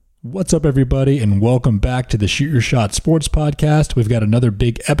What's up, everybody, and welcome back to the Shoot Your Shot Sports Podcast. We've got another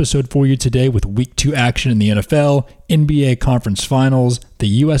big episode for you today with Week 2 action in the NFL, NBA Conference Finals, the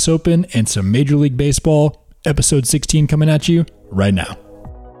U.S. Open, and some Major League Baseball. Episode 16 coming at you right now.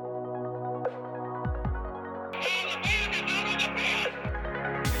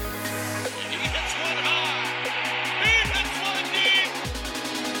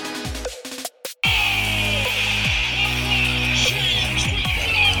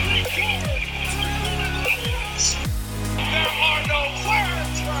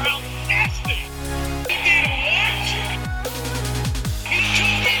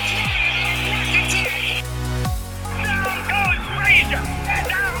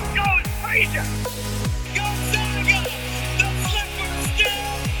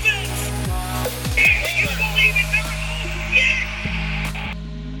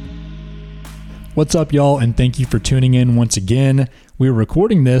 What's up, y'all, and thank you for tuning in once again. We were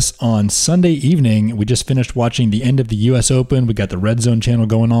recording this on Sunday evening. We just finished watching the end of the U.S. Open. We got the Red Zone channel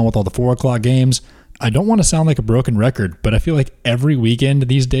going on with all the 4 o'clock games. I don't want to sound like a broken record, but I feel like every weekend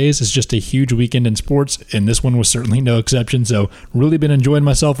these days is just a huge weekend in sports, and this one was certainly no exception. So really been enjoying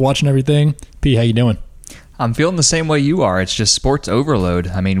myself watching everything. P, how you doing? I'm feeling the same way you are. It's just sports overload.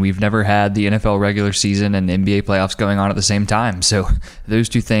 I mean, we've never had the NFL regular season and NBA playoffs going on at the same time. So those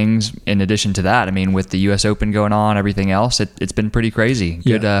two things, in addition to that, I mean, with the U.S. Open going on, everything else, it's been pretty crazy.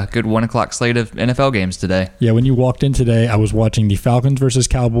 Good 1 o'clock slate of NFL games today. Yeah, when you walked in today, I was watching the Falcons versus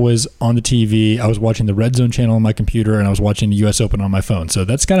Cowboys on the TV. I was watching the Red Zone channel on my computer, and I was watching the U.S. Open on my phone. So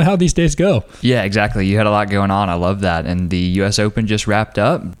that's kind of how these days go. Yeah, exactly. You had a lot going on. I love that. And the U.S. Open just wrapped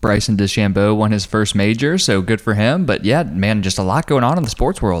up. Bryson DeChambeau won his first major, so good for him. But yeah, man, just a lot going on in the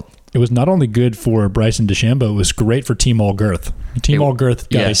sports world. It was not only good for Bryson DeChambeau, it was great for Team All-Girth. Team All-Girth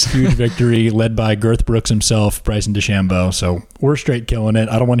got a huge victory led by Girth Brooks himself, Bryson DeChambeau. So we're straight killing it.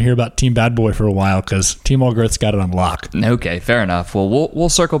 I don't want to hear about Team Bad Boy for a while because Team All-Girth's got it on lock. Okay, fair enough. Well, we'll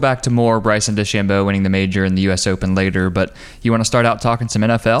circle back to more Bryson DeChambeau winning the major in the U.S. Open later, but you want to start out talking some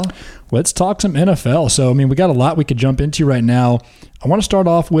NFL? Let's talk some NFL. So, I mean, we got a lot we could jump into right now. I want to start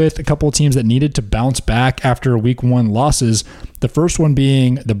off with a couple of teams that needed to bounce back after Week 1 losses. The first one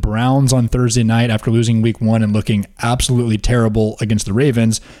being the Browns on Thursday night after losing Week 1 and looking absolutely terrible against the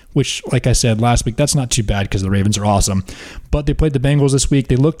Ravens, which, like I said last week, that's not too bad because the Ravens are awesome. But they played the Bengals this week.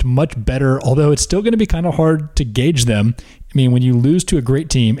 They looked much better, although it's still going to be kind of hard to gauge them. I mean, when you lose to a great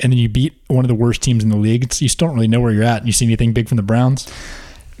team and then you beat one of the worst teams in the league, you still don't really know where you're at. You see anything big from the Browns?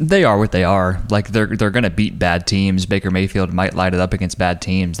 They are what they are. Like, they're going to beat bad teams. Baker Mayfield might light it up against bad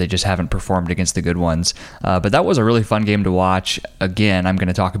teams. They just haven't performed against the good ones. But that was a really fun game to watch. Again, I'm going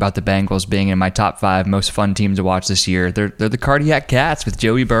to talk about the Bengals being in my top 5 most fun teams to watch this year. They're the Cardiac Cats with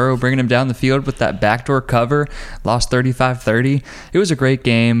Joey Burrow bringing them down the field with that backdoor cover. Lost 35-30. It was a great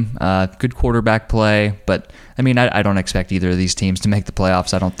game. Good quarterback play. But, I mean, I don't expect either of these teams to make the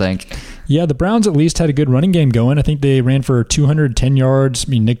playoffs, I don't think. Yeah, the Browns at least had a good running game going. I think they ran for 210 yards. I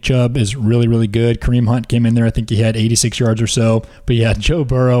mean, Nick Chubb is really, really good. Kareem Hunt came in there. I think he had 86 yards or so. But yeah, Joe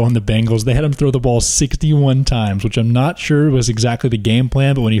Burrow on the Bengals, they had him throw the ball 61 times, which I'm not sure was exactly the game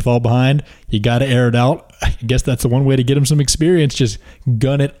plan. But when you fall behind, you got to air it out. I guess that's the one way to get him some experience. Just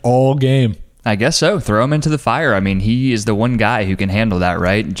gun it all game. I guess so. Throw him into the fire. I mean, he is the one guy who can handle that,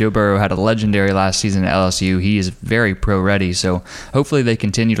 right? Joe Burrow had a legendary last season at LSU. He is very pro-ready, so hopefully they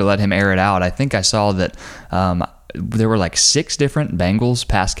continue to let him air it out. I think I saw that there were like 6 different Bengals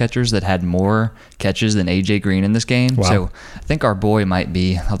pass catchers that had more catches than A.J. Green in this game. Wow. So I think our boy might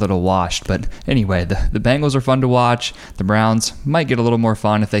be a little washed. But anyway, the Bengals are fun to watch. The Browns might get a little more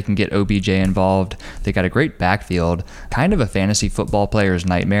fun if they can get OBJ involved. They got a great backfield. Kind of a fantasy football player's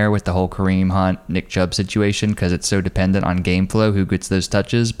nightmare with the whole Kareem Hunt, Nick Chubb situation because it's so dependent on game flow, who gets those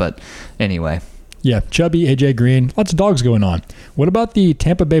touches. But anyway. Yeah, Chubby, A.J. Green, lots of dogs going on. What about the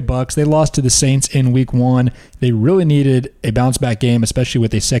Tampa Bay Bucks? They lost to the Saints in Week 1. They really needed a bounce-back game, especially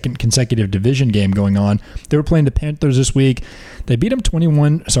with a second consecutive division game going on. They were playing the Panthers this week. They beat them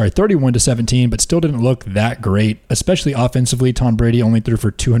 31-17, but still didn't look that great, especially offensively. Tom Brady only threw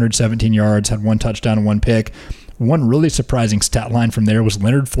for 217 yards, had 1 touchdown and 1 pick. One really surprising stat line from there was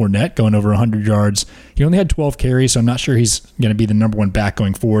Leonard Fournette going over 100 yards. He only had 12 carries, so I'm not sure he's going to be the number 1 back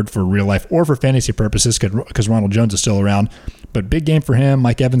going forward for real life or for fantasy purposes because Ronald Jones is still around. But big game for him.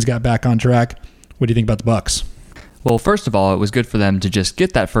 Mike Evans got back on track. What do you think about the Bucs? Well, first of all, it was good for them to just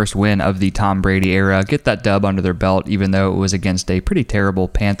get that first win of the Tom Brady era, get that dub under their belt, even though it was against a pretty terrible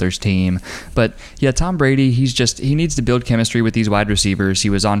Panthers team. But yeah, Tom Brady, he needs to build chemistry with these wide receivers. He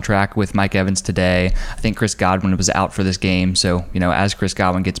was on track with Mike Evans today. I think Chris Godwin was out for this game. So, as Chris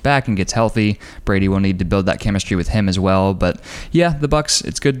Godwin gets back and gets healthy, Brady will need to build that chemistry with him as well. But yeah, the Bucs,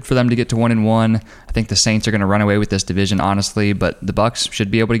 it's good for them to get to 1-1. I think the Saints are going to run away with this division, honestly, but the Bucs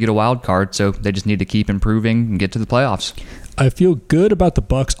should be able to get a wild card, so they just need to keep improving and get to the playoffs. I feel good about the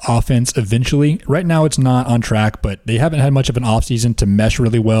Bucs offense eventually. Right now it's not on track, but they haven't had much of an offseason to mesh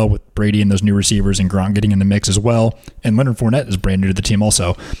really well with Brady and those new receivers and Gronk getting in the mix as well. And Leonard Fournette is brand new to the team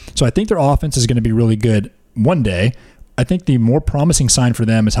also. So I think their offense is going to be really good one day. I think the more promising sign for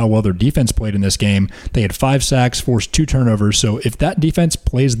them is how well their defense played in this game. They had 5 sacks, forced 2 turnovers. So if that defense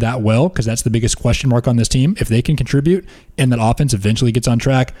plays that well, because that's the biggest question mark on this team, if they can contribute and that offense eventually gets on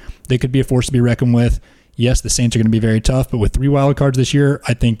track, they could be a force to be reckoned with. Yes, the Saints are going to be very tough, but with 3 wild cards this year,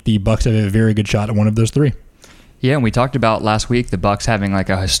 I think the Bucs have a very good shot at one of those 3. Yeah, and we talked about last week the Bucs having like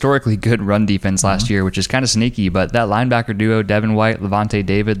a historically good run defense last year, which is kind of sneaky, but that linebacker duo, Devin White, Levante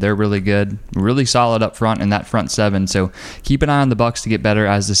David, they're really good, really solid up front in that front 7. So keep an eye on the Bucs to get better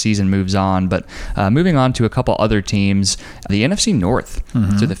as the season moves on. But moving on to a couple other teams, the NFC North.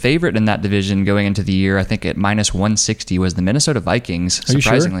 So the favorite in that division going into the year, I think at minus 160 was the Minnesota Vikings,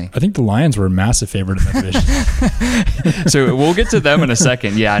 surprisingly. Sure? I think the Lions were a massive favorite in that division. So we'll get to them in a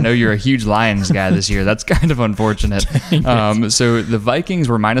second. Yeah, I know you're a huge Lions guy this year. That's kind of unfortunate. So the Vikings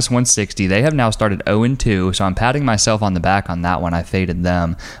were minus 160. They have now started 0-2, so I'm patting myself on the back on that one. I faded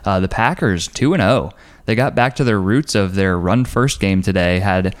them. The Packers, 2-0. They got back to their roots of their run-first game today,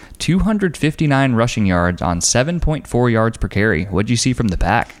 had 259 rushing yards on 7.4 yards per carry. What'd you see from the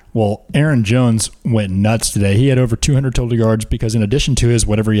Pack? Well, Aaron Jones went nuts today. He had over 200 total yards because in addition to his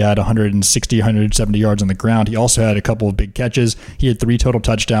whatever he had, 160, 170 yards on the ground, he also had a couple of big catches. He had 3 total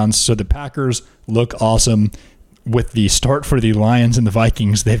touchdowns. So the Packers look awesome. With the start for the Lions and the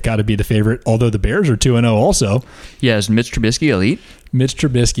Vikings, they've got to be the favorite, although the Bears are 2-0 also. Yeah, is Mitch Trubisky elite? Mitch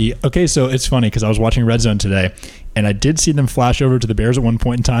Trubisky. Okay, so it's funny because I was watching Red Zone today, and I did see them flash over to the Bears at one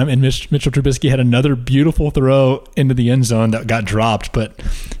point in time, and Mitchell Trubisky had another beautiful throw into the end zone that got dropped, but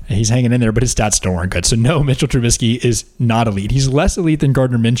he's hanging in there, but his stats still weren't good. So no, Mitchell Trubisky is not elite. He's less elite than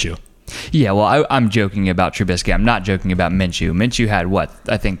Gardner Minshew. Yeah, well, I'm joking about Trubisky. I'm not joking about Minshew. Minshew had,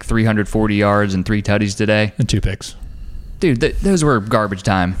 I think 340 yards and 3 tutties today. And 2 picks. Dude, those were garbage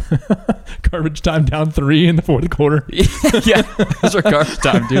time. Garbage time down 3 in the 4th quarter. Yeah, those are garbage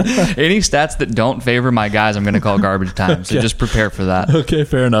time, dude. Any stats that don't favor my guys, I'm going to call garbage time. So just prepare for that. Okay,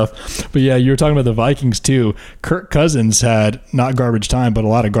 fair enough. But yeah, you were talking about the Vikings too. Kirk Cousins had not garbage time, but a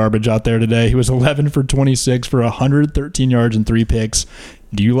lot of garbage out there today. He was 11 for 26 for 113 yards and 3 picks.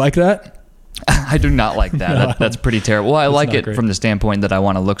 Do you like that? I do not like that. No, that's pretty terrible. Well, I like it great. From the standpoint that I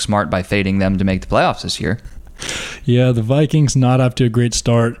want to look smart by fading them to make the playoffs this year. Yeah, the Vikings not off to a great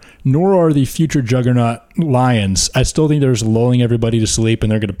start, nor are the future juggernaut Lions. I still think they're just lulling everybody to sleep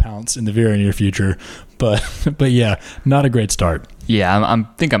and they're going to pounce in the very near future. But yeah, not a great start. Yeah, I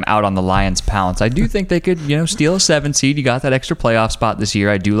think I'm out on the Lions pounce. I do think they could, steal a 7 seed. You got that extra playoff spot this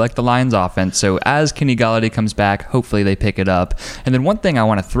year. I do like the Lions offense. So as Kenny Golladay comes back, hopefully they pick it up. And then one thing I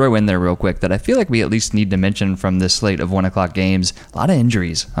want to throw in there real quick that I feel like we at least need to mention from this slate of 1 o'clock games, a lot of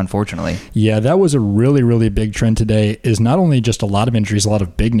injuries, unfortunately. Yeah, that was a really, really big trend today, is not only just a lot of injuries, a lot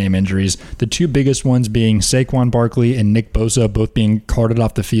of big name injuries. The 2 biggest ones being Saquon Barkley and Nick Bosa, both being carted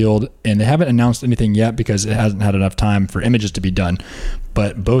off the field. And they haven't announced anything yet because it hasn't had enough time for images to be done.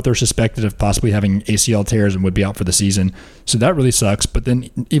 But both are suspected of possibly having ACL tears and would be out for the season. So that really sucks. But then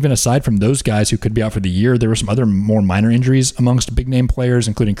even aside from those guys who could be out for the year, there were some other more minor injuries amongst big name players,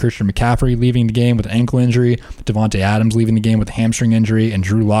 including Christian McCaffrey leaving the game with an ankle injury, Devontae Adams leaving the game with a hamstring injury, and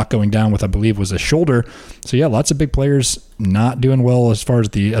Drew Lock going down with, I believe, was a shoulder. So yeah, lots of big players not doing well as far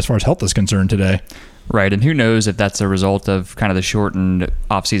as health is concerned today. Right, and who knows if that's a result of kind of the shortened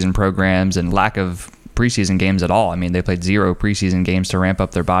offseason programs and lack of preseason games at all. I mean, they played 0 preseason games to ramp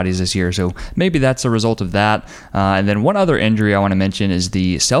up their bodies this year, so maybe that's a result of that. And then one other injury I want to mention is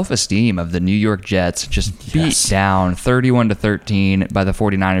the self-esteem of the New York Jets, just beat down 31-13 by the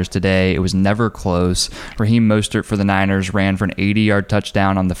 49ers today. It was never close. Raheem Mostert for the Niners ran for an 80-yard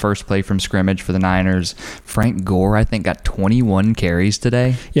touchdown on the first play from scrimmage for the Niners. Frank Gore, I think, got 21 carries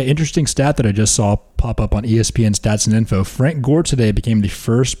today. Yeah, interesting stat that I just saw pop up on ESPN Stats and Info. Frank Gore today became the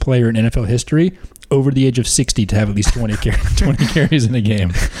first player in NFL history over the age of 60 to have at least 20 carries in a game.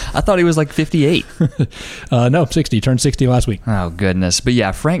 I thought he was like 58. No, 60. He turned 60 last week. Oh, goodness. But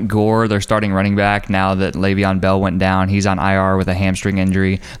yeah, Frank Gore, their starting running back, now that Le'Veon Bell went down, he's on IR with a hamstring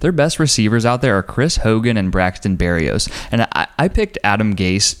injury. Their best receivers out there are Chris Hogan and Braxton Berrios. And I picked Adam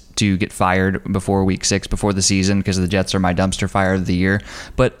Gase to get fired before week 6, before the season, because the Jets are my dumpster fire of the year.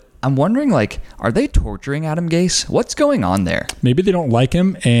 But I'm wondering, like, are they torturing Adam Gase? What's going on there? Maybe they don't like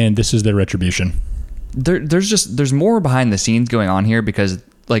him, and this is their retribution. There's more behind the scenes going on here, because,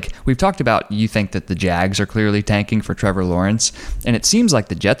 like, we've talked about, you think that the Jags are clearly tanking for Trevor Lawrence, and it seems like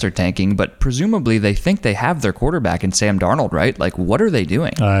the Jets are tanking, but presumably they think they have their quarterback in Sam Darnold, right? Like, what are they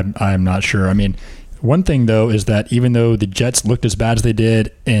doing? I'm not sure. I mean, one thing, though, is that even though the Jets looked as bad as they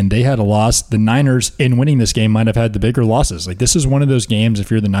did and they had a loss, the Niners, in winning this game, might have had the bigger losses. Like, this is one of those games, if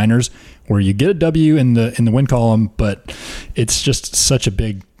you're the Niners, where you get a W in the win column, but it's just such a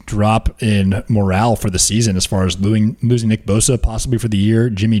big drop in morale for the season as far as losing Nick Bosa possibly for the year.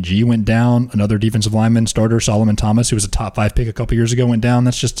 Jimmy G went down. Another defensive lineman starter, Solomon Thomas, who was a top 5 pick a couple years ago, went down.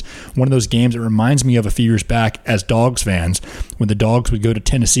 That's just one of those games. It reminds me of a few years back as Dogs fans when the Dogs would go to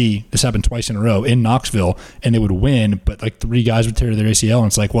Tennessee. This happened twice in a row in Knoxville, and they would win, but like 3 guys would tear their ACL, and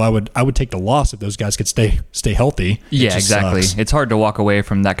it's like, well, I would take the loss if those guys could stay healthy. Yeah, exactly. Sucks. It's hard to walk away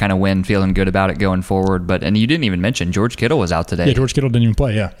from that kind of win feeling good about it going forward. And you didn't even mention George Kittle was out today. Yeah, George Kittle didn't even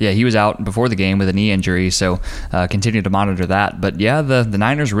play. Yeah, he was out before the game with a knee injury, so continue to monitor that. But yeah, the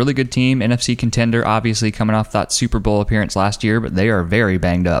Niners, really good team, NFC contender, obviously coming off that Super Bowl appearance last year, but they are very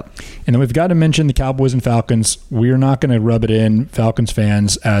banged up. And then we've got to mention the Cowboys and Falcons. We are not going to rub it in, Falcons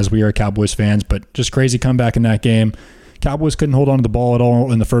fans, as we are Cowboys fans, but just crazy comeback in that game. Cowboys couldn't hold on to the ball at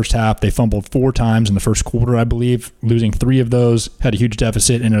all in the first half. They fumbled 4 times in the first quarter, I believe, losing 3 of those, had a huge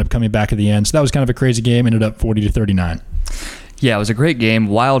deficit, ended up coming back at the end. So that was kind of a crazy game, ended up 40-39. Yeah, it was a great game.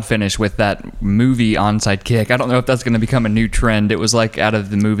 Wild finish with that movie onside kick. I don't know if that's going to become a new trend. It was like out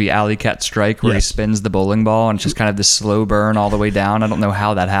of the movie Alley Cat Strike, where he spins the bowling ball and it's just kind of this slow burn all the way down. I don't know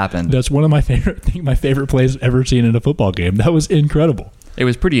how that happened. That's one of my favorite plays I've ever seen in a football game. That was incredible. It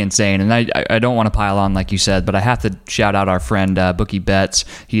was pretty insane, and I don't want to pile on like you said, but I have to shout out our friend Bookie Betts.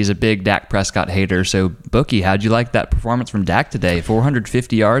 He's a big Dak Prescott hater. So, Bookie, how'd you like that performance from Dak today?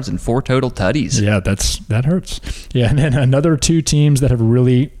 450 yards and 4 total tutties. Yeah, that hurts. Yeah, and then another 2 teams that have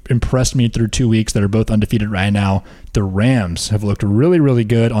really impressed me through 2 weeks that are both undefeated right now. The Rams have looked really, really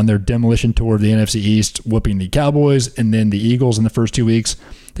good on their demolition tour of the NFC East, whooping the Cowboys and then the Eagles in the first 2 weeks.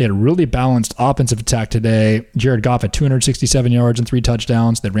 They had a really balanced offensive attack today. Jared Goff had 267 yards and 3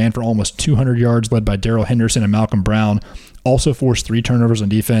 touchdowns. They ran for almost 200 yards, led by Darrell Henderson and Malcolm Brown. Also forced 3 turnovers on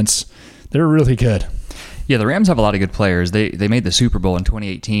defense. They're really good. Yeah, the Rams have a lot of good players. They made the Super Bowl in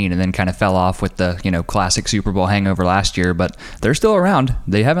 2018 and then kind of fell off with the classic Super Bowl hangover last year, but they're still around.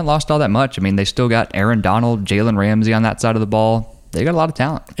 They haven't lost all that much. I mean, they still got Aaron Donald, Jalen Ramsey on that side of the ball. They got a lot of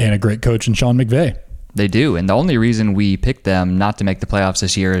talent. And a great coach in Sean McVay. They do, and the only reason we picked them not to make the playoffs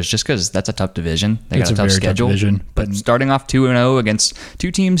this year is just because that's a tough division. They got a tough schedule. Tough division, but starting off 2-0 against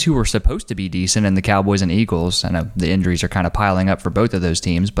 2 teams who were supposed to be decent, in the Cowboys and Eagles. I know the injuries are kind of piling up for both of those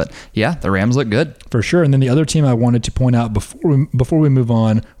teams, but yeah, the Rams look good. For sure. And then the other team I wanted to point out before we move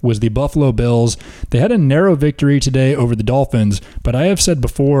on was the Buffalo Bills. They had a narrow victory today over the Dolphins, but I have said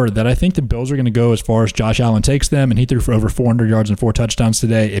before that I think the Bills are going to go as far as Josh Allen takes them, and he threw for over 400 yards and 4 touchdowns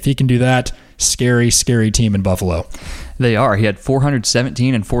today. If he can do that, scary team in Buffalo. They are. He had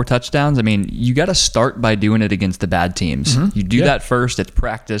 417 and 4 touchdowns. I mean, you got to start by doing it against the bad teams. Mm-hmm. You do that first. It's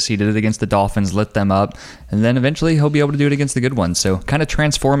practice. He did it against the Dolphins, lit them up, and then eventually he'll be able to do it against the good ones. So kind of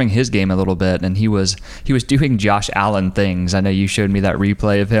transforming his game a little bit, and he was doing Josh Allen things. I know you showed me that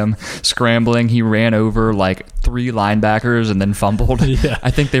replay of him scrambling. He ran over like 3 linebackers and then fumbled. Yeah.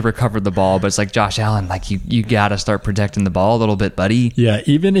 I think they recovered the ball, but it's like, Josh Allen, like you got to start protecting the ball a little bit, buddy. Yeah,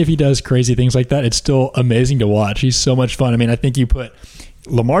 even if he does crazy things like that, it's still amazing to watch. He's so much fun. I mean, I think you put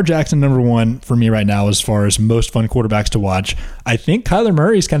Lamar Jackson number 1 for me right now as far as most fun quarterbacks to watch. I think Kyler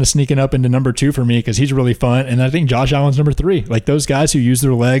Murray's kind of sneaking up into number 2 for me because he's really fun. And I think Josh Allen's number 3. Like those guys who use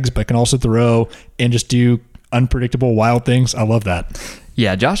their legs but can also throw and just do unpredictable, wild things. I love that.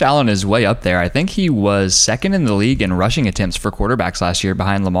 Yeah, Josh Allen is way up there. I think he was second in the league in rushing attempts for quarterbacks last year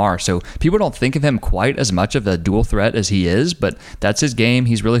behind Lamar. So people don't think of him quite as much of a dual threat as he is, but that's his game.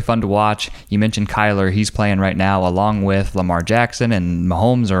 He's really fun to watch. You mentioned Kyler. He's playing right now along with Lamar Jackson, and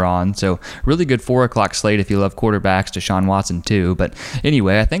Mahomes are on. So really good 4 o'clock slate if you love quarterbacks. Deshaun Watson too. But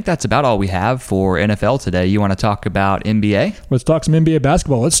anyway, I think that's about all we have for NFL today. You want to talk about NBA? Let's talk some NBA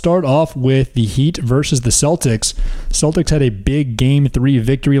basketball. Let's start off with the Heat versus the Celtics. Celtics had a big Game 3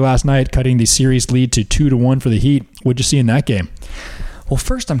 victory last night, cutting the series lead to 2-1 for the Heat. What'd you see in that game? Well,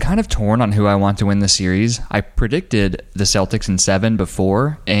 first, I'm kind of torn on who I want to win the series. I predicted the Celtics in 7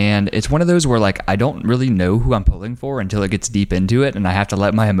 before, and it's one of those where like I don't really know who I'm pulling for until it gets deep into it, and I have to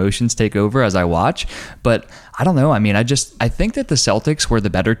let my emotions take over as I watch. But I don't know. I mean, I think that the Celtics were the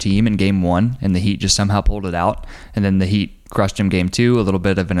better team in Game 1, and the Heat just somehow pulled it out, and then the Heat crushed him Game 2, a little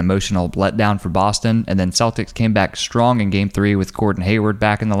bit of an emotional letdown for Boston, and then Celtics came back strong in Game 3 with Gordon Hayward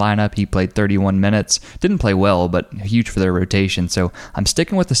back in the lineup. He played 31 minutes. Didn't play well, but huge for their rotation. So I'm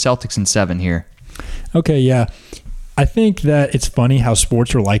sticking with the Celtics in 7 here. Okay, yeah. I think that it's funny how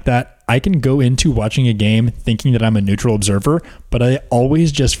sports are like that. I can go into watching a game thinking that I'm a neutral observer, but I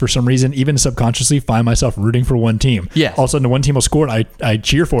always just, for some reason, even subconsciously, find myself rooting for one team. Yeah. All of a sudden, one team will score, and I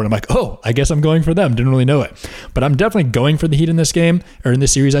cheer for it. I'm like, oh, I guess I'm going for them. Didn't really know it. But I'm definitely going for the Heat in this game, or in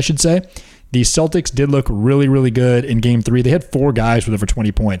this series, I should say. The Celtics did look really, really good in Game 3. They had 4 guys with over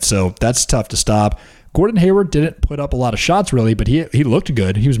 20 points, so that's tough to stop. Gordon Hayward didn't put up a lot of shots, really, but he looked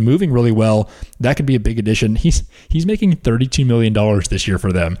good. He was moving really well. That could be a big addition. He's making $32 million this year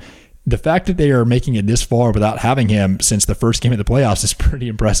for them. The fact that they are making it this far without having him since the first game of the playoffs is pretty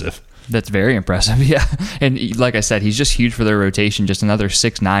impressive. That's very impressive, yeah. And like I said, he's just huge for their rotation. Just another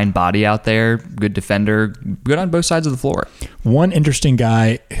 6'9" body out there. Good defender. Good on both sides of the floor. One interesting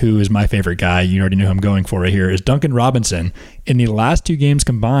guy who is my favorite guy, you already know who I'm going for right here, is Duncan Robinson. In the last 2 games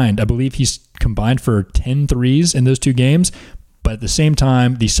combined, I believe he's combined for 10 threes in those 2 games. But at the same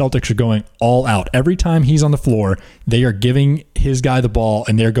time, the Celtics are going all out. Every time he's on the floor, they are giving his guy the ball,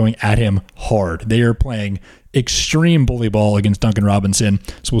 and they're going at him hard. They are playing extreme bully ball against Duncan Robinson.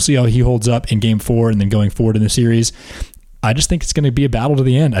 So we'll see how he holds up in Game 4 and then going forward in the series. I just think it's going to be a battle to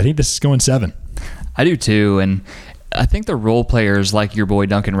the end. I think this is going 7. I do too, and I think the role players like your boy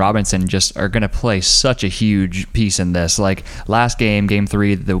Duncan Robinson just are going to play such a huge piece in this. Like last game, Game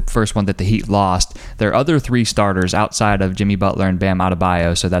 3, the first one that the Heat lost, their other 3 starters outside of Jimmy Butler and Bam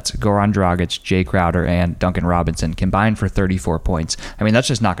Adebayo, so that's Goran Dragic, Jay Crowder, and Duncan Robinson, combined for 34 points. I mean, that's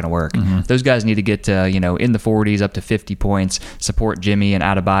just not going to work. Mm-hmm. Those guys need to get to, in the 40s, up to 50 points, support Jimmy and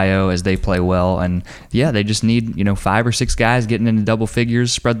Adebayo as they play well. And yeah, they just need, 5 or 6 guys getting into double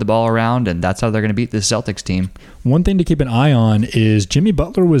figures, spread the ball around, and that's how they're going to beat this Celtics team. One thing to keep an eye on is Jimmy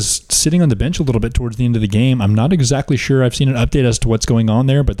Butler was sitting on the bench a little bit towards the end of the game. I'm not exactly sure. I've seen an update as to what's going on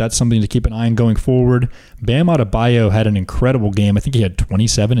there, but that's something to keep an eye on going forward. Bam Adebayo had an incredible game. I think he had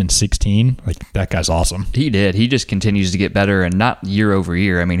 27 and 16. Like, that guy's awesome. He did. He just continues to get better, and not year over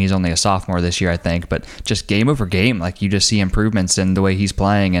year. I mean, he's only a sophomore this year, I think, but just game over game, like you just see improvements in the way he's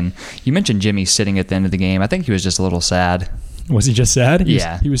playing. And you mentioned Jimmy sitting at the end of the game. I think he was just a little sad. Was he just sad?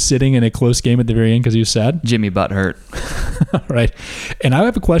 He was sitting in a close game at the very end because he was sad? Jimmy butt hurt. Right. And I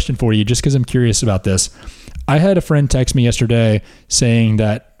have a question for you just because I'm curious about this. I had a friend text me yesterday saying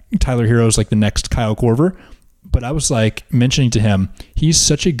that Tyler Hero is like the next Kyle Korver. But I was like mentioning to him, he's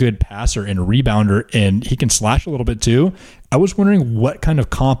such a good passer and rebounder, and he can slash a little bit too. I was wondering what kind of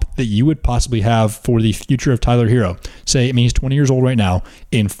comp that you would possibly have for the future of Tyler Hero. Say, I mean, he's 20 years old right now.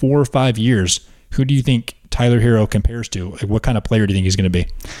 In 4 or 5 years, who do you think Tyler Hero compares to? Like, what kind of player do you think he's going to be?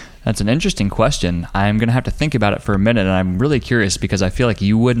 That's an interesting question. I'm going to have to think about it for a minute, and I'm really curious because I feel like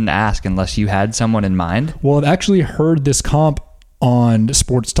you wouldn't ask unless you had someone in mind. Well, I've actually heard this comp on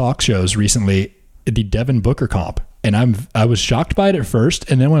sports talk shows recently, the Devin Booker comp. And I was shocked by it at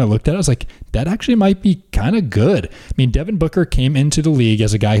first. And then when I looked at it, I was like, that actually might be kind of good. I mean, Devin Booker came into the league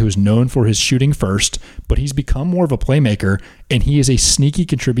as a guy who's known for his shooting first, but he's become more of a playmaker, and he is a sneaky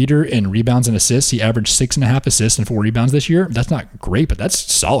contributor in rebounds and assists. He averaged 6.5 assists and 4 rebounds this year. That's not great, but that's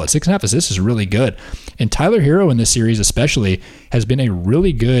solid. 6.5 assists is really good. And Tyler Hero in this series especially has been a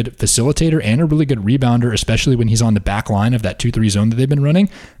really good facilitator and a really good rebounder, especially when he's on the back line of that 2-3 zone that they've been running.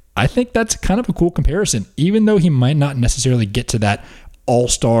 I think that's kind of a cool comparison, even though he might not necessarily get to that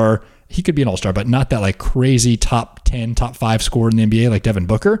all-star. He could be an all-star, but not that like crazy top 10, top 5 scorer in the NBA like Devin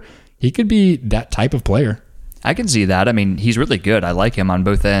Booker. He could be that type of player. I can see that. I mean, he's really good. I like him on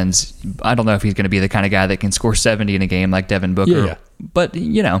both ends. I don't know if he's going to be the kind of guy that can score 70 in a game like Devin Booker. Yeah. But,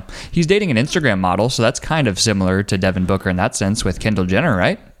 he's dating an Instagram model, so that's kind of similar to Devin Booker in that sense with Kendall Jenner,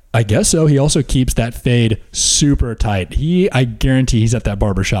 right? I guess so. He also keeps that fade super tight. I guarantee he's at that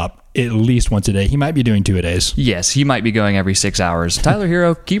barbershop at least once a day. He might be doing 2-a-days. Yes, he might be going every 6 hours. Tyler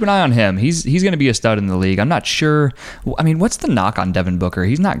Hero, keep an eye on him. He's going to be a stud in the league. I'm not sure. I mean, what's the knock on Devin Booker?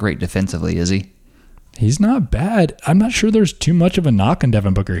 He's not great defensively, is he? He's not bad. I'm not sure there's too much of a knock on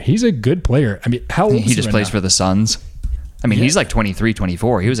Devin Booker. He's a good player. I mean, how old is he? He just plays for the Suns. I mean, He's like 23,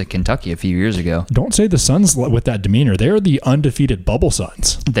 24. He was at Kentucky a few years ago. Don't say the Suns with that demeanor. They're the undefeated bubble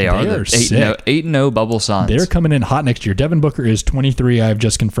Suns. They are the 8-0 bubble Suns. They're coming in hot next year. Devin Booker is 23, I've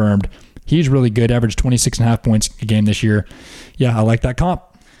just confirmed. He's really good, averaged 26.5 points a game this year. Yeah, I like that comp.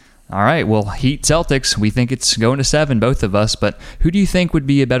 All right, well, Heat Celtics, we think it's going to 7, both of us, but who do you think would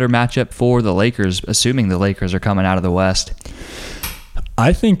be a better matchup for the Lakers, assuming the Lakers are coming out of the West?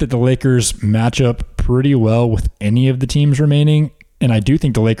 I think that the Lakers match up pretty well with any of the teams remaining, and I do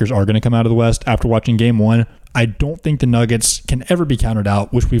think the Lakers are going to come out of the West after watching Game 1. I don't think the Nuggets can ever be counted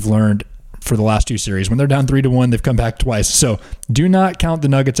out, which we've learned for the last 2 series. When they're down 3-1, they've come back twice. So do not count the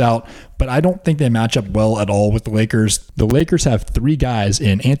Nuggets out, but I don't think they match up well at all with the Lakers. The Lakers have 3 guys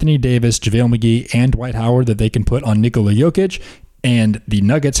in Anthony Davis, JaVale McGee, and Dwight Howard that they can put on Nikola Jokic, and the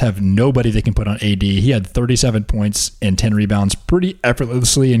Nuggets have nobody they can put on AD. He had 37 points and 10 rebounds pretty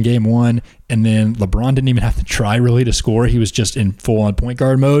effortlessly in Game 1, and then LeBron didn't even have to try really to score. He was just in full-on point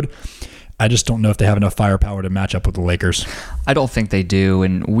guard mode. I just don't know if they have enough firepower to match up with the Lakers. I don't think they do,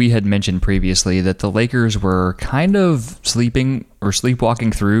 and we had mentioned previously that the Lakers were kind of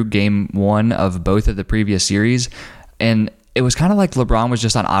sleepwalking through Game 1 of both of the previous series, and it was kind of like LeBron was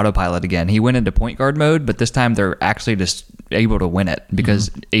just on autopilot again. He went into point guard mode, but this time they're actually just able to win it because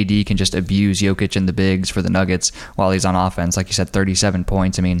AD can just abuse Jokic and the bigs for the Nuggets while he's on offense. Like you said, 37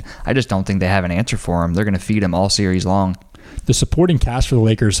 points. I mean, I just don't think they have an answer for him. They're going to feed him all series long. The supporting cast for the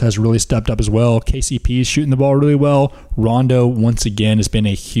Lakers has really stepped up as well. KCP is shooting the ball really well. Rondo, once again, has been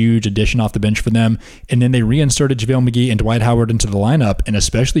a huge addition off the bench for them. And then they reinserted JaVale McGee and Dwight Howard into the lineup, and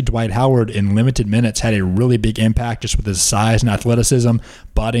especially Dwight Howard in limited minutes had a really big impact just with his size and athleticism,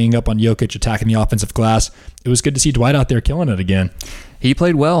 bodying up on Jokic, attacking the offensive glass. It was good to see Dwight out there killing it again. He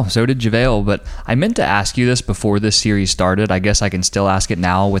played well, so did JaVale, but I meant to ask you this before this series started. I guess I can still ask it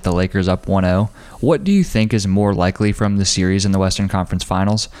now with the Lakers up 1-0. What do you think is more likely from the series in the Western Conference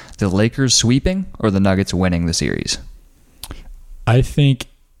Finals? The Lakers sweeping or the Nuggets winning the series? I think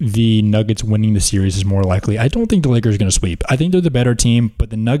the Nuggets winning the series is more likely. I don't think the Lakers are going to sweep. I think they're the better team,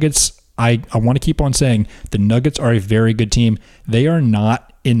 but the Nuggets, I want to keep on saying, the Nuggets are a very good team. They are not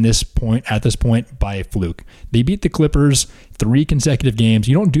at this point by a fluke. They beat the Clippers 3 consecutive games.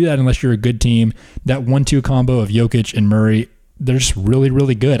 You don't do that unless you're a good team. That 1-2 combo of Jokic and Murray, they're just really,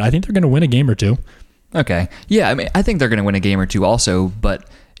 really good. I think they're going to win a game or 2. Okay. Yeah, I mean, I think they're going to win a game or 2 also, but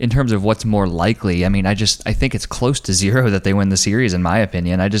in terms of what's more likely, I mean, I think it's close to 0 that they win the series, in my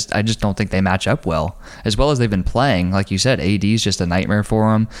opinion. I just don't think they match up well as they've been playing. Like you said, AD is just a nightmare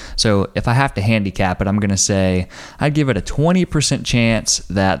for them. So if I have to handicap it, I'm going to say I'd give it a 20% chance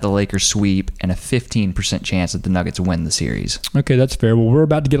that the Lakers sweep and a 15% chance that the Nuggets win the series. Okay, that's fair. Well, we're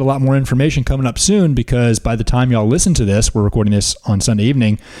about to get a lot more information coming up soon because by the time y'all listen to this, we're recording this on Sunday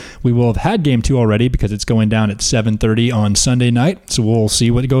evening, we will have had Game 2 already because it's going down at 7:30 on Sunday night. So we'll see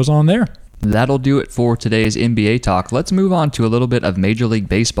what goes on there. That'll do it for today's NBA talk. Let's move on to a little bit of Major League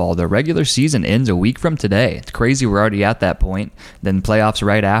Baseball. The regular season ends a week from today. It's crazy we're already at that point. Then playoffs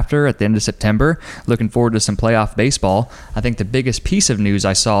right after at the end of September. Looking forward to some playoff baseball. I think the biggest piece of news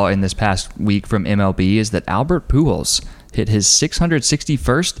I saw in this past week from MLB is that Albert Pujols hit his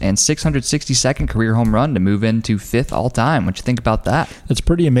 661st and 662nd career home run to move into 5th all-time. What you think about that? That's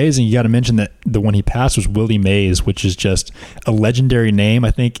pretty amazing. You got to mention that the one he passed was Willie Mays, which is just a legendary name.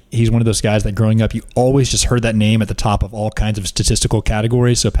 I think he's one of those guys that growing up, you always just heard that name at the top of all kinds of statistical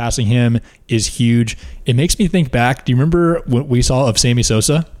categories. So passing him is huge. It makes me think back. Do you remember what we saw of Sammy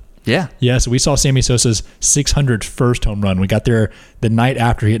Sosa? Yeah. Yeah, so we saw Sammy Sosa's 601st home run. We got there the night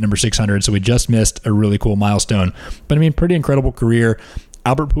after he hit number 600, so we just missed a really cool milestone. But I mean, pretty incredible career.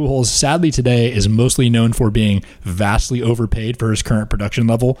 Albert Pujols, sadly today, is mostly known for being vastly overpaid for his current production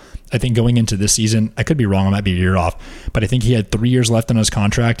level. I think going into this season, I could be wrong, I might be a year off, but I think he had 3 years left on his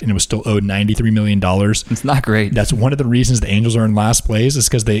contract and it was still owed $93 million. It's not great. That's one of the reasons the Angels are in last place is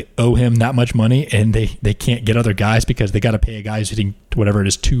because they owe him that much money and they can't get other guys because they got to pay a guy who's hitting whatever it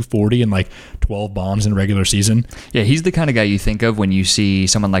is, 240 and like 12 bombs in a regular season. Yeah, he's the kind of guy you think of when you see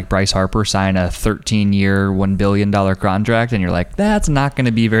someone like Bryce Harper sign a 13-year, $1 billion contract, and you're like, that's not going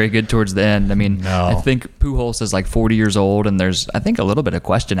to be very good towards the end. I mean, no. I think Pujols is like 40 years old, and there's, I think, a little bit of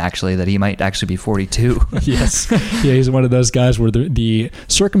question, actually, that he might actually be 42. Yes. Yeah, he's one of those guys where the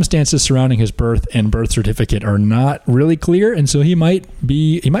circumstances surrounding his birth and birth certificate are not really clear, and so he might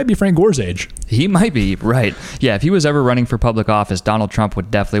be Frank Gore's age. He might be, right. Yeah, if he was ever running for public office, Donald Trump would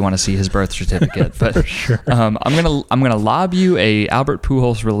definitely want to see his birth certificate. But for sure. I'm gonna lob you a Albert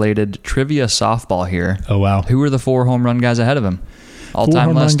Pujols related trivia softball here. Oh wow! Who are the 4 home run guys ahead of him? All-time 4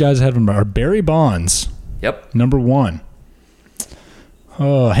 home list. run guys ahead of him are Barry Bonds. Yep. Number 1.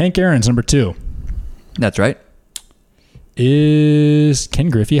 Oh, Hank Aaron's number 2. That's right. Is Ken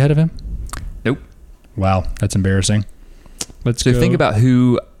Griffey ahead of him? Nope. Wow, that's embarrassing. Let's So go. think about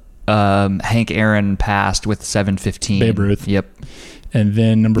who Hank Aaron passed with 715. Babe Ruth. Yep. And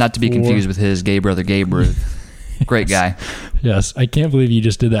then number Not to be 4, confused with his gay brother Gabe Ruth. Great guy. Yes, I can't believe you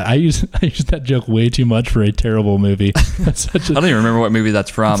just did that. I used that joke way too much for a terrible movie. That's such I don't even remember what movie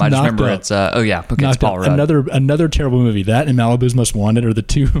that's from. I just remember it's it's Paul Rudd. Another terrible movie. That and Malibu's Most Wanted are the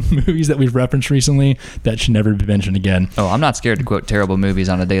two movies that we've referenced recently that should never be mentioned again. Oh, I'm not scared to quote terrible movies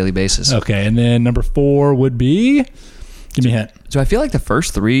on a daily basis. Okay, and then number 4 would be... Give me a hint. So I feel like the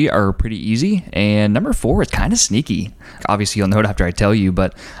first 3 are pretty easy, and number 4 is kind of sneaky. Obviously, you'll know it after I tell you,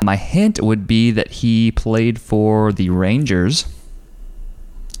 but my hint would be that he played for the Rangers.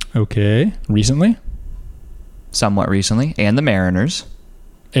 Okay. Recently? Somewhat recently, and the Mariners.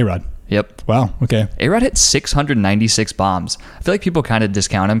 A-Rod. Yep. Wow, okay. A-Rod hit 696 bombs. I feel like people kind of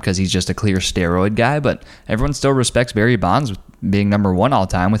discount him because he's just a clear steroid guy, but everyone still respects Barry Bonds being number 1 all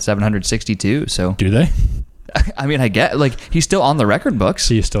time with 762. So do they? I mean, I get, like, he's still on the record books.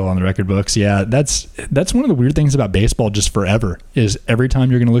 He's still on the record books. Yeah, that's one of the weird things about baseball just forever is every time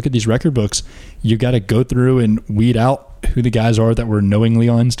you're going to look at these record books, you got to go through and weed out who the guys are that were knowingly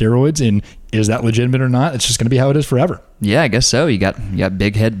on steroids, and is that legitimate or not? It's just going to be how it is forever. Yeah, I guess so. You got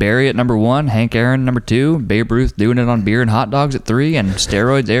Big Head Barry at number 1, Hank Aaron number 2, Babe Ruth doing it on beer and hot dogs at 3, and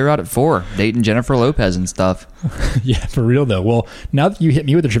steroids A-Rod at 4, dating Jennifer Lopez and stuff. Yeah, for real though. Well, now that you hit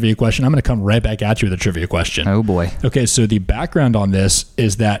me with a trivia question, I'm going to come right back at you with a trivia question. Oh boy. Okay, so the background on this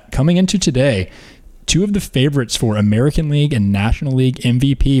is that coming into today, 2 of the favorites for American League and National League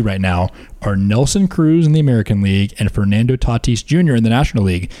MVP right now are Nelson Cruz in the American League and Fernando Tatis Jr. in the National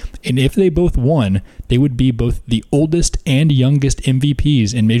League. And if they both won, they would be both the oldest and youngest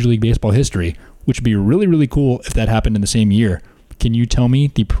MVPs in Major League Baseball history, which would be really, really cool if that happened in the same year. Can you tell me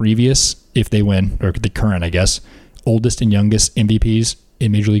the previous, if they win, or the current, I guess, oldest and youngest MVPs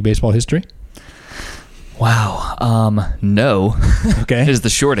in Major League Baseball history? Wow. No. Okay. Is the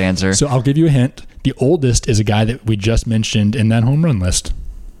short answer. So I'll give you a hint. The oldest is a guy that we just mentioned in that home run list.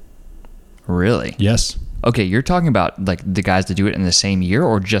 Really? Yes. Okay, you're talking about like the guys that do it in the same year,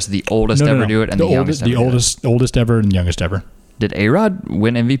 or just the oldest ever do it and the youngest ever? The oldest ever and youngest ever. Did A-Rod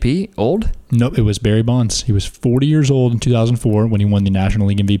win MVP old? Nope, it was Barry Bonds. He was 40 years old in 2004 when he won the National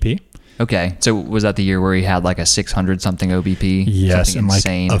League MVP. Okay, so was that the year where he had like a 600-something OBP? Yes, and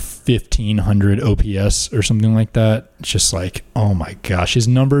insane. Like a 1,500 OPS or something like that. It's just like, oh my gosh. His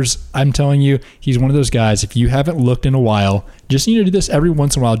numbers, I'm telling you, he's one of those guys, if you haven't looked in a while, just need to do this every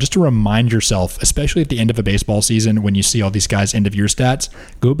once in a while just to remind yourself, especially at the end of a baseball season when you see all these guys' end-of-year stats.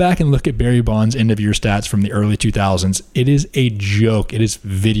 Go back and look at Barry Bonds' end-of-year stats from the early 2000s. It is a joke. It is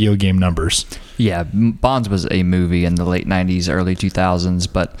video game numbers. Yeah, Bonds was a movie in the late 90s, early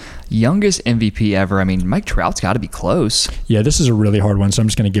 2000s, but youngest MVP ever, I mean, Mike Trout's got to be close. Yeah, this is a really hard one, so I'm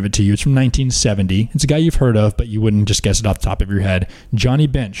just going to give it to you. It's from 1970. It's a guy you've heard of, but you wouldn't just guess it off the top of your head. Johnny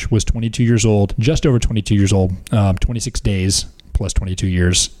Bench was 22 years old, just over 22 years old, 26 days plus 22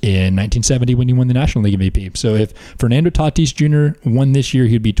 years in 1970 when he won the National League MVP. So if Fernando Tatis Jr. won this year,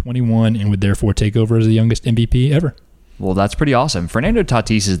 he'd be 21 and would therefore take over as the youngest MVP ever. Well, that's pretty awesome. Fernando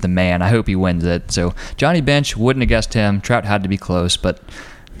Tatis is the man. I hope he wins it. So Johnny Bench, wouldn't have guessed him. Trout had to be close, but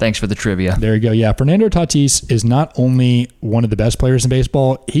thanks for the trivia. There you go. Yeah, Fernando Tatis is not only one of the best players in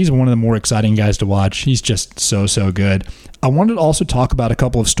baseball, he's one of the more exciting guys to watch. He's just so good. I wanted to also talk about a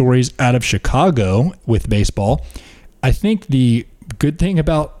couple of stories out of Chicago with baseball. I think the good thing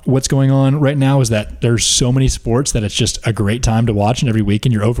about what's going on right now is that there's so many sports that it's just a great time to watch, and every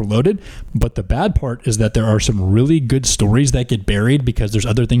weekend you're overloaded. But the bad part is that there are some really good stories that get buried because there's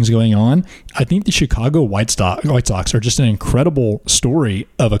other things going on. I think the Chicago White Sox are just an incredible story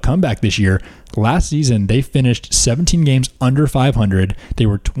of a comeback this year. Last season, they finished 17 games under 500. They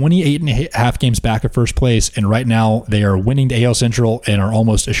were 28 and a half games back of first place, and right now they are winning the AL Central and are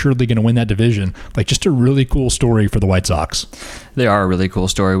almost assuredly going to win that division. Like, just a really cool story for the White Sox. They are a really cool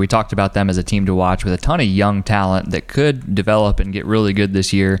story. We talked about them as a team to watch with a ton of young talent that could develop and get really good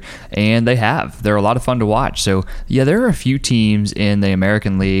this year, and they have. They're a lot of fun to watch. So, yeah, there are a few teams in the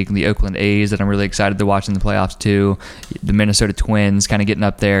American League, the Oakland A's that I'm really excited to watch in the playoffs too. The Minnesota Twins kind of getting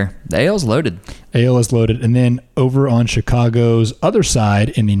up there. The AL's loaded. AL is loaded. And then over on Chicago's other side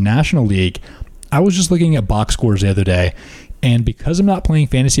in the National League, I was just looking at box scores the other day, and because I'm not playing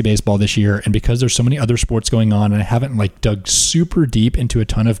fantasy baseball this year, and because there's so many other sports going on, and I haven't dug super deep into a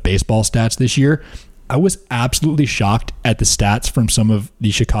ton of baseball stats this year, I was absolutely shocked at the stats from some of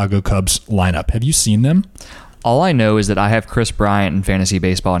the Chicago Cubs lineup. Have you seen them? All I know is that I have Chris Bryant in fantasy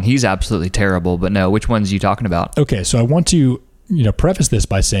baseball, and he's absolutely terrible. But no, which ones are you talking about? Okay, so I want to preface this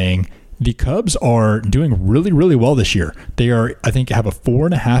by saying the Cubs are doing really, really well this year. They are, I think, have a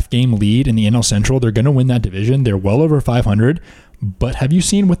 4.5 game lead in the NL Central. They're going to win that division. They're well over 500. but have you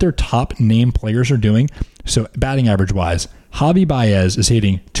seen what their top name players are doing? So batting average wise, Javi Baez is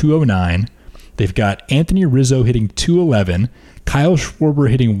hitting 209. They've got Anthony Rizzo hitting 211, Kyle Schwarber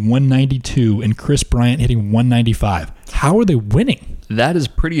hitting 192, and Chris Bryant hitting 195. How are they winning? That is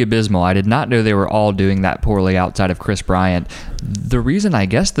pretty abysmal. I did not know they were all doing that poorly outside of Chris Bryant. The reason I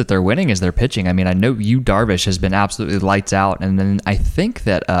guess that they're winning is their pitching. I mean, I know Yu Darvish has been absolutely lights out, and then I think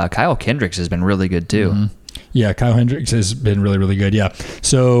that Kyle Kendricks has been really good too. Mm-hmm. Yeah, Kyle Hendricks has been really, really good. Yeah.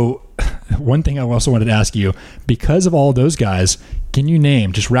 So one thing I also wanted to ask you, because of all those guys, can you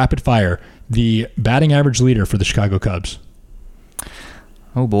name, just rapid fire, the batting average leader for the Chicago Cubs?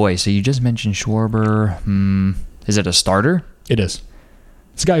 Oh boy, so you just mentioned Schwarber. Is it a starter? It is.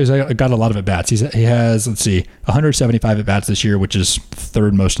 It's a guy who's got a lot of at-bats. He has, 175 at-bats this year, which is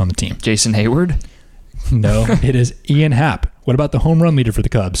third most on the team. Jason Hayward? No, it is Ian Happ. What about the home run leader for the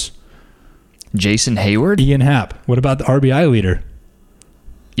Cubs? Jason Hayward? Ian Happ. What about the RBI leader?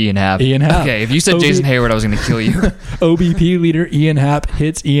 Ian Happ. Okay, if you said Jason Hayward, I was going to kill you. OBP leader Ian Happ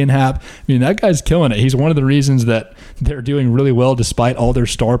hits Ian Happ. I mean, that guy's killing it. He's one of the reasons that they're doing really well despite all their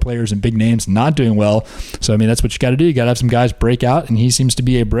star players and big names not doing well. So, I mean, that's what you got to do. You got to have some guys break out, and he seems to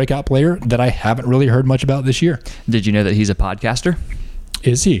be a breakout player that I haven't really heard much about this year. Did you know that he's a podcaster?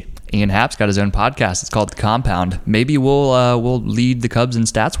 Is he? Ian Happ's got his own podcast. It's called The Compound. Maybe we'll lead the Cubs in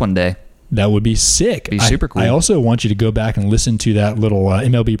stats one day. That would be sick. Be super cool. I also want you to go back and listen to that little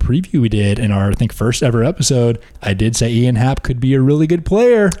MLB preview we did in our, I think, first ever episode. I did say Ian Happ could be a really good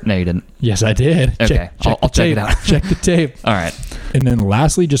player. No, you didn't. Yes, I did. Okay, I'll check it out. Check the tape. All right. And then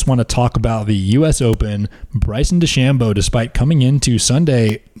lastly, just want to talk about the U.S. Open. Bryson DeChambeau, despite coming into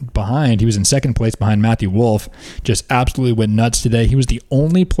Sunday behind, he was in second place behind Matthew Wolff, just absolutely went nuts today. He was the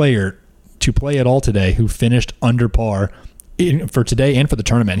only player to play at all today who finished under par for today and for the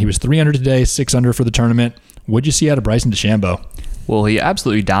tournament. He was 3 under today, 6 under for the tournament. What'd you see out of Bryson DeChambeau? Well, he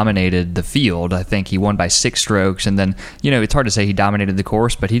absolutely dominated the field. I think he won by 6 strokes. And then, it's hard to say he dominated the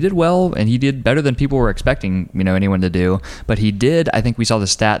course, but he did well, and he did better than people were expecting, anyone to do. But he did, I think we saw the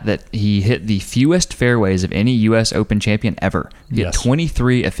stat that he hit the fewest fairways of any U.S. Open champion ever. He hit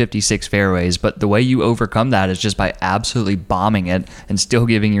 23 of 56 fairways, but the way you overcome that is just by absolutely bombing it and still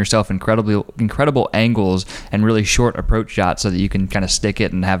giving yourself incredible angles and really short approach shots so that you can kind of stick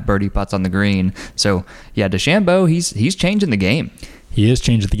it and have birdie putts on the green. So, yeah, DeChambeau, he's changing the game. He is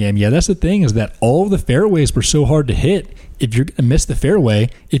changing the game. Yeah, that's the thing, is that all of the fairways were so hard to hit. If you're going to miss the fairway,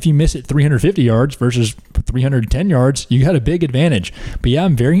 if you miss it 350 yards versus 310 yards, you got a big advantage. But yeah,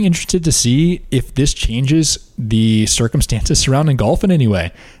 I'm very interested to see if this changes the circumstances surrounding golf in any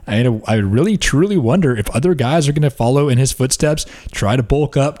way. I really, truly wonder if other guys are going to follow in his footsteps, try to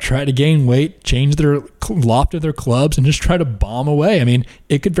bulk up, try to gain weight, change their loft of their clubs, and just try to bomb away. I mean,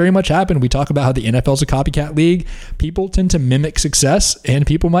 it could very much happen. We talk about how the NFL's a copycat league. People tend to mimic success, and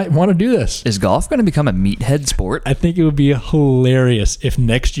people might want to do this. Is golf going to become a meathead sport? I think it would be hilarious if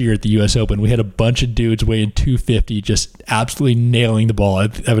next year at the U.S. Open we had a bunch of dudes weighing 250 just absolutely nailing the ball.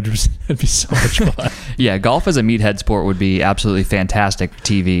 That'd be so much fun. Yeah, golf as a meathead sport would be absolutely fantastic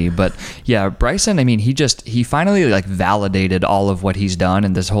TV. But yeah, Bryson, I mean, he finally validated all of what he's done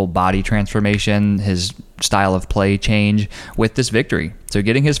and this whole body transformation, his style of play change with this victory. So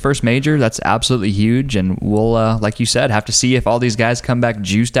getting his first major, that's absolutely huge. And we'll, like you said, have to see if all these guys come back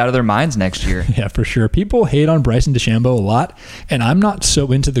juiced out of their minds next year. Yeah, for sure. People hate on Bryson DeChambeau a lot, and I'm not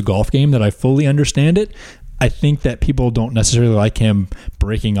so into the golf game that I fully understand it. I think that people don't necessarily like him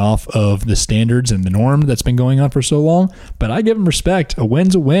breaking off of the standards and the norm that's been going on for so long, but I give him respect. A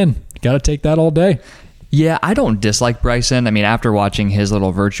win's a win. Got to take that all day. Yeah, I don't dislike Bryson. I mean, after watching his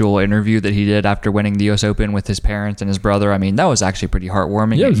little virtual interview that he did after winning the U.S. Open with his parents and his brother, I mean, that was actually pretty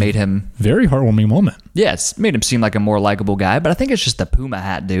heartwarming. Yeah, it made him... Very heartwarming moment. Yeah, it's made him seem like a more likable guy, but I think it's just the Puma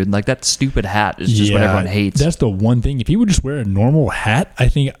hat, dude. Like, that stupid hat is just what everyone hates. That's the one thing. If he would just wear a normal hat, I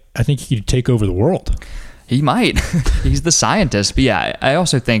think he could take over the world. He might. He's the scientist. But yeah, I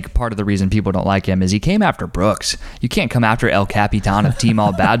also think part of the reason people don't like him is he came after Brooks. You can't come after El Capitan of Team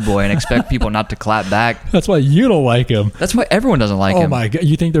All Bad Boy and expect people not to clap back. That's why you don't like him. That's why everyone doesn't like him. Oh my God.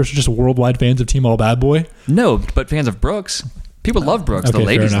 You think there's just worldwide fans of Team All Bad Boy? No, but fans of Brooks. People love Brooks. Okay, the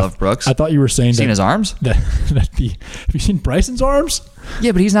ladies love Brooks. I thought you were saying seen his arms? Have you seen Bryson's arms?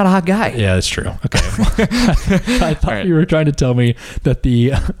 Yeah, but he's not a hot guy. Yeah, that's true. Okay. I thought you were trying to tell me that the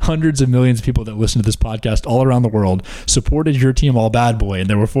hundreds of millions of people that listen to this podcast all around the world supported your Team All Bad Boy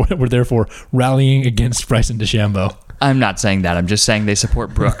and were therefore rallying against Bryson DeChambeau. I'm not saying that. I'm just saying they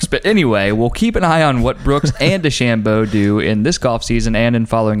support Brooks. But anyway, we'll keep an eye on what Brooks and DeChambeau do in this golf season and in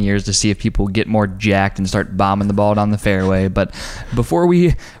following years to see if people get more jacked and start bombing the ball down the fairway. But before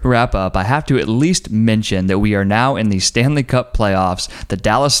we wrap up, I have to at least mention that we are now in the Stanley Cup playoffs. The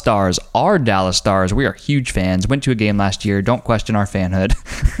Dallas Stars are Dallas Stars. We are huge fans. Went to a game last year. Don't question our fanhood.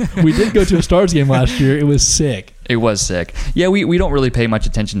 We did go to a Stars game last year. It was sick. It was sick. Yeah, we don't really pay much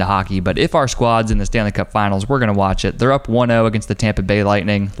attention to hockey, but if our squad's in the Stanley Cup Finals, we're going to watch it. They're up 1-0 against the Tampa Bay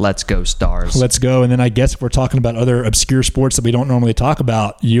Lightning. Let's go, Stars. Let's go. And then I guess if we're talking about other obscure sports that we don't normally talk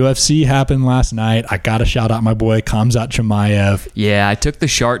about, UFC happened last night. I got to shout out my boy, Khamzat Chimaev. Yeah, I took the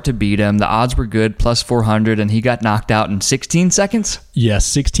Shark to beat him. The odds were good, plus 400, and he got knocked out in 16 seconds? Yes,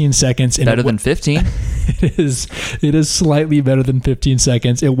 16 seconds. Better than 15? It is slightly better than 15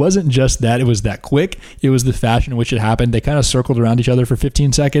 seconds. It wasn't just that. It was that quick. It was the fashion in which it happened. They kind of circled around each other for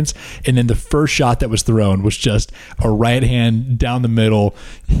 15 seconds, and then the first shot that was thrown was just a right hand down the middle.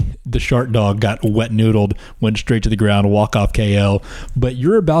 The Shark Dog got wet noodled, went straight to the ground, walk-off KO. But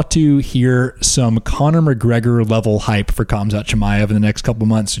you're about to hear some Conor McGregor level hype for Khamzat Chimaev in the next couple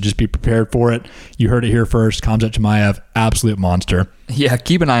months, so just be prepared for it. You heard it here first. Khamzat Chimaev, absolute monster. Yeah,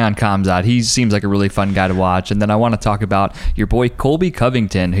 keep an eye on Khamzat. He seems like a really fun guy to watch. And then I want to talk about your boy Colby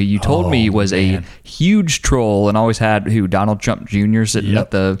Covington, who you told me was a huge troll and always had Donald Trump Jr. sitting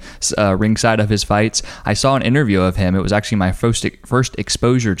at the ringside of his fights. I saw an interview of him. It was actually my first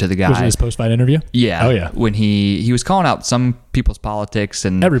exposure to the guy. Was it his post-fight interview? Yeah. Oh, yeah. When he was calling out some people's politics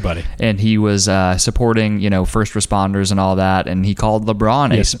and everybody, and he was supporting first responders and all that, and he called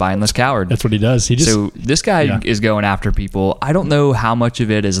LeBron a spineless coward. That's what he does. So this guy is going after people. I don't know how much of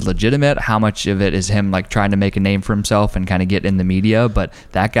it is legitimate, how much of it is him like trying to make a name for himself and kind of get in the media, but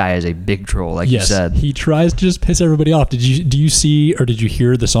that guy is a big troll, like you said. He tries to just piss everybody off. Do you see or did you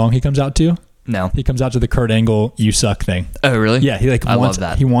hear the song he comes out to? No. He comes out to the Kurt Angle "You Suck" thing. Oh, really? Yeah, I love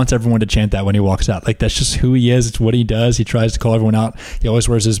that. He wants everyone to chant that when he walks out. Like, that's just who he is. It's what he does. He tries to call everyone out. He always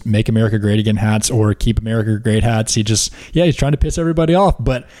wears his "Make America Great Again" hats or "Keep America Great" hats. He's trying to piss everybody off,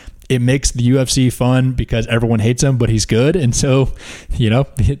 but it makes the UFC fun because everyone hates him, but he's good. And so,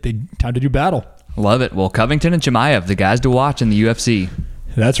 time to do battle. Love it. Well, Covington and Chimaev, the guys to watch in the UFC.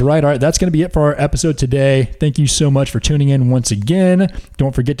 That's right. All right, that's going to be it for our episode today. Thank you so much for tuning in once again.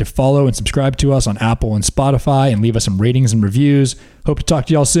 Don't forget to follow and subscribe to us on Apple and Spotify and leave us some ratings and reviews. Hope to talk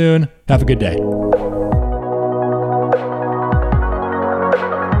to y'all soon. Have a good day.